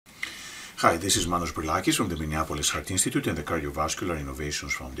Hi, this is Manos Brilakis from the Minneapolis Heart Institute and the Cardiovascular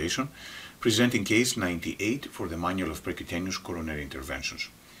Innovations Foundation, presenting case 98 for the Manual of Percutaneous Coronary Interventions.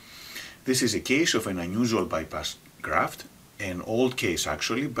 This is a case of an unusual bypass graft, an old case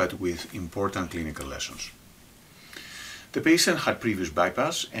actually, but with important clinical lessons. The patient had previous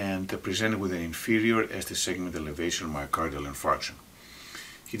bypass and presented with an inferior ST segment elevation myocardial infarction.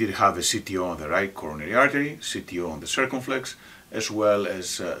 He did have a CTO on the right coronary artery, CTO on the circumflex, as well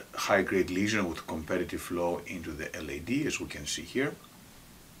as a high-grade lesion with competitive flow into the LAD, as we can see here.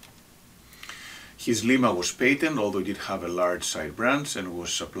 His lemma was patent, although he did have a large side branch and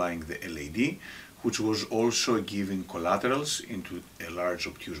was supplying the LAD, which was also giving collaterals into a large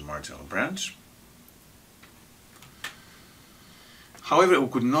obtuse marginal branch. However, we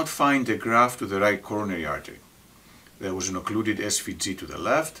could not find a graft to the right coronary artery. There was an occluded SVG to the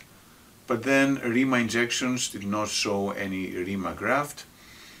left, but then REMA injections did not show any REMA graft,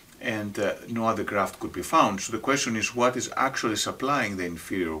 and no other graft could be found. So the question is, what is actually supplying the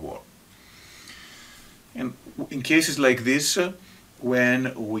inferior wall? And in cases like this,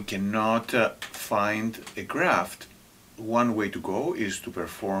 when we cannot find a graft, one way to go is to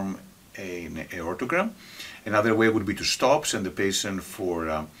perform an aortogram. Another way would be to stop, send the patient for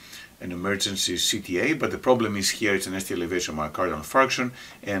an emergency CTA, but the problem is here it's an ST elevation myocardial infarction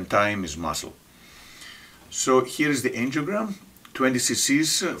and time is muscle. So here is the angiogram, 20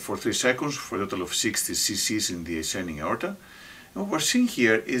 cc's for 3 seconds for a total of 60 cc's in the ascending aorta. And what we're seeing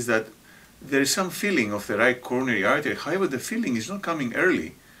here is that there is some filling of the right coronary artery. However, the filling is not coming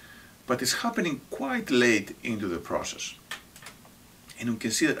early, but it's happening quite late into the process. And we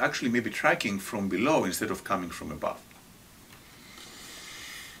can see that actually maybe tracking from below instead of coming from above.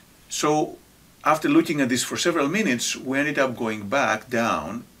 So after looking at this for several minutes, we ended up going back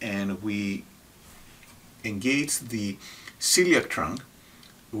down and we engaged the celiac trunk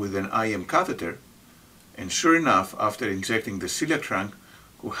with an IM catheter, and sure enough, after injecting the celiac trunk,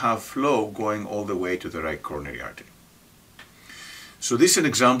 we have flow going all the way to the right coronary artery. So this is an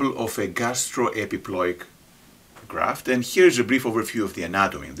example of a gastroepiploic graft, and here's a brief overview of the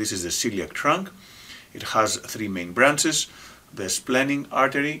anatomy. This is the celiac trunk. It has 3 main branches. The splenic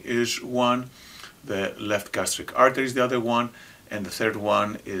artery is one, the left gastric artery is the other one, and the third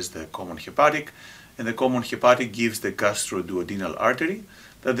one is the common hepatic. And the common hepatic gives the gastroduodenal artery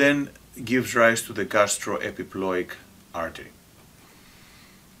that then gives rise to the gastroepiploic artery.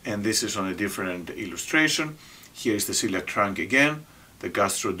 And this is on a different illustration. Here is the celiac trunk again, the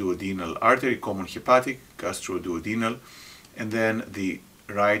gastroduodenal artery, common hepatic, gastroduodenal, and then the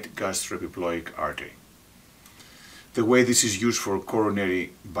right gastroepiploic artery. The way this is used for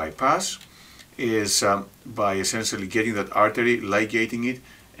coronary bypass is by essentially getting that artery, ligating it,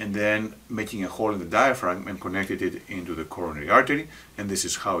 and then making a hole in the diaphragm and connecting it into the coronary artery. And this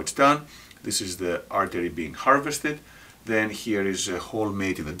is how it's done. This is the artery being harvested. Then here is a hole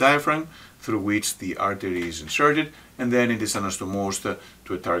made in the diaphragm through which the artery is inserted, and then it is anastomosed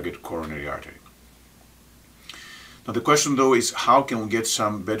to a target coronary artery. Now the question though is, how can we get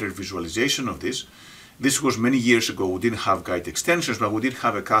some better visualization of this? This was many years ago. We didn't have guide extensions, but we did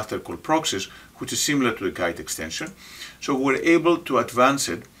have a catheter called Proxis, which is similar to a guide extension. So we were able to advance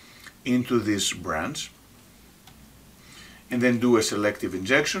it into this branch and then do a selective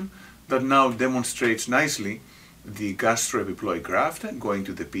injection that now demonstrates nicely the gastroepiploic graft going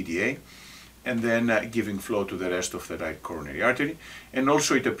to the PDA and then giving flow to the rest of the right coronary artery. And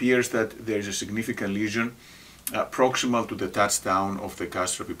also it appears that there is a significant lesion proximal to the touchdown of the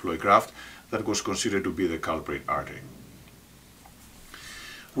gastroepiploic graft that was considered to be the culprit artery.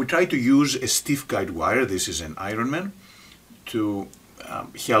 We tried to use a stiff guide wire, this is an Ironman, to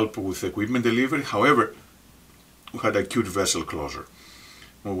help with equipment delivery. However, we had acute vessel closure.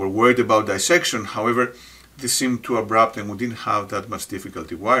 We were worried about dissection, however, this seemed too abrupt and we didn't have that much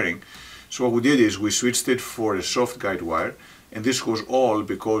difficulty wiring. So what we did is we switched it for a soft guide wire, and this was all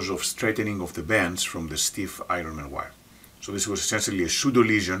because of straightening of the bands from the stiff Ironman wire. So this was essentially a pseudo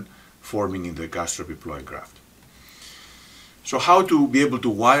lesion forming in the gastroepiploic graft. So how to be able to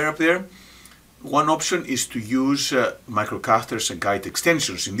wire up there? One option is to use microcatheters and guide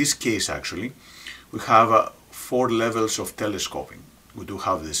extensions. In this case actually, we have 4 levels of telescoping. We do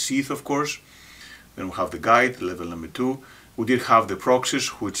have the sheath, of course, then we have the guide, level number 2. We did have the Proxis,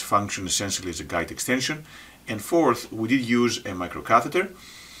 which functions essentially as a guide extension. And fourth, we did use a microcatheter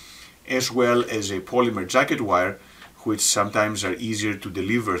as well as a polymer jacket wire, which sometimes are easier to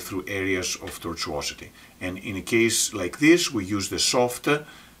deliver through areas of tortuosity. And in a case like this, we use the soft,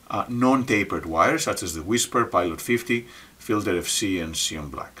 non-tapered wires, such as the Whisper, Pilot 50, Filter FC, and Sion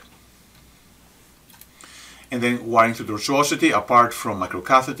Black. And then wiring through tortuosity, apart from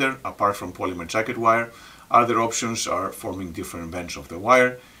microcatheter, apart from polymer jacket wire, other options are forming different bends of the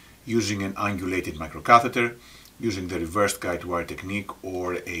wire, using an angulated microcatheter, using the reversed guide wire technique,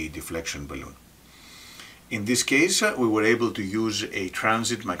 or a deflection balloon. In this case, we were able to use a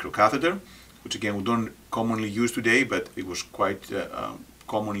transit microcatheter, which again we don't commonly use today, but it was quite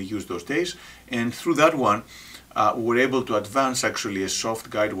commonly used those days. And through that one, we were able to advance actually a soft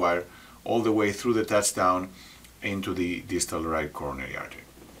guide wire all the way through the touchdown into the distal right coronary artery.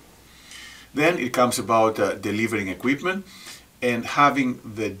 Then it comes about delivering equipment, and having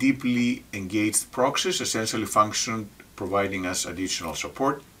the deeply engaged Proxis essentially functioned providing us additional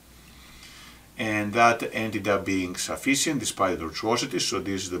support. And that ended up being sufficient despite the tortuosity. So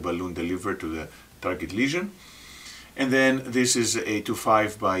this is the balloon delivered to the target lesion. And then this is a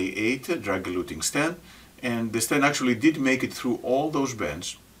 2.5 by 8 drug-eluting stent. And the stent actually did make it through all those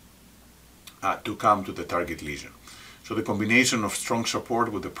bends to come to the target lesion. So the combination of strong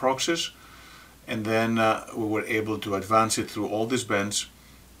support with the Proxis, and then we were able to advance it through all these bends,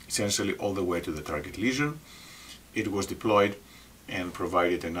 essentially all the way to the target lesion. It was deployed and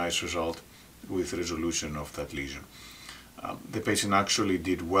provided a nice result with resolution of that lesion. The patient actually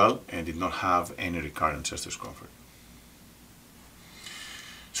did well and did not have any recurrent chest discomfort.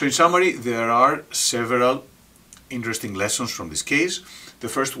 So in summary, there are several interesting lessons from this case. The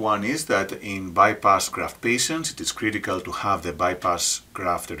first one is that in bypass graft patients, it is critical to have the bypass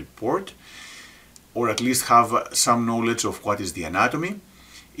graft report, or at least have some knowledge of what is the anatomy.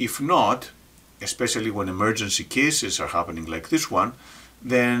 If not, especially when emergency cases are happening like this one,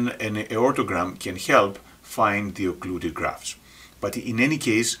 then an aortogram can help find the occluded grafts. But in any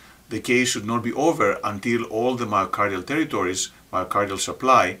case, the case should not be over until all the myocardial territories, myocardial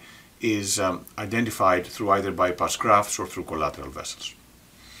supply, is identified through either bypass grafts or through collateral vessels.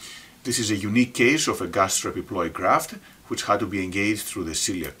 This is a unique case of a gastroepiploic graft, which had to be engaged through the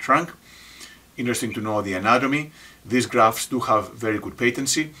celiac trunk. Interesting to know the anatomy. These grafts do have very good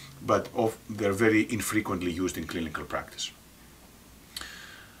patency, but they're very infrequently used in clinical practice.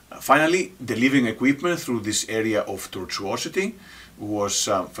 Finally, delivering equipment through this area of tortuosity was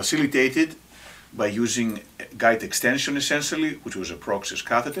facilitated by using guide extension essentially, which was a Proxis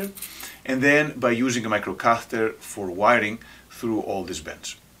catheter, and then by using a microcatheter for wiring through all these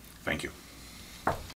bends. Thank you.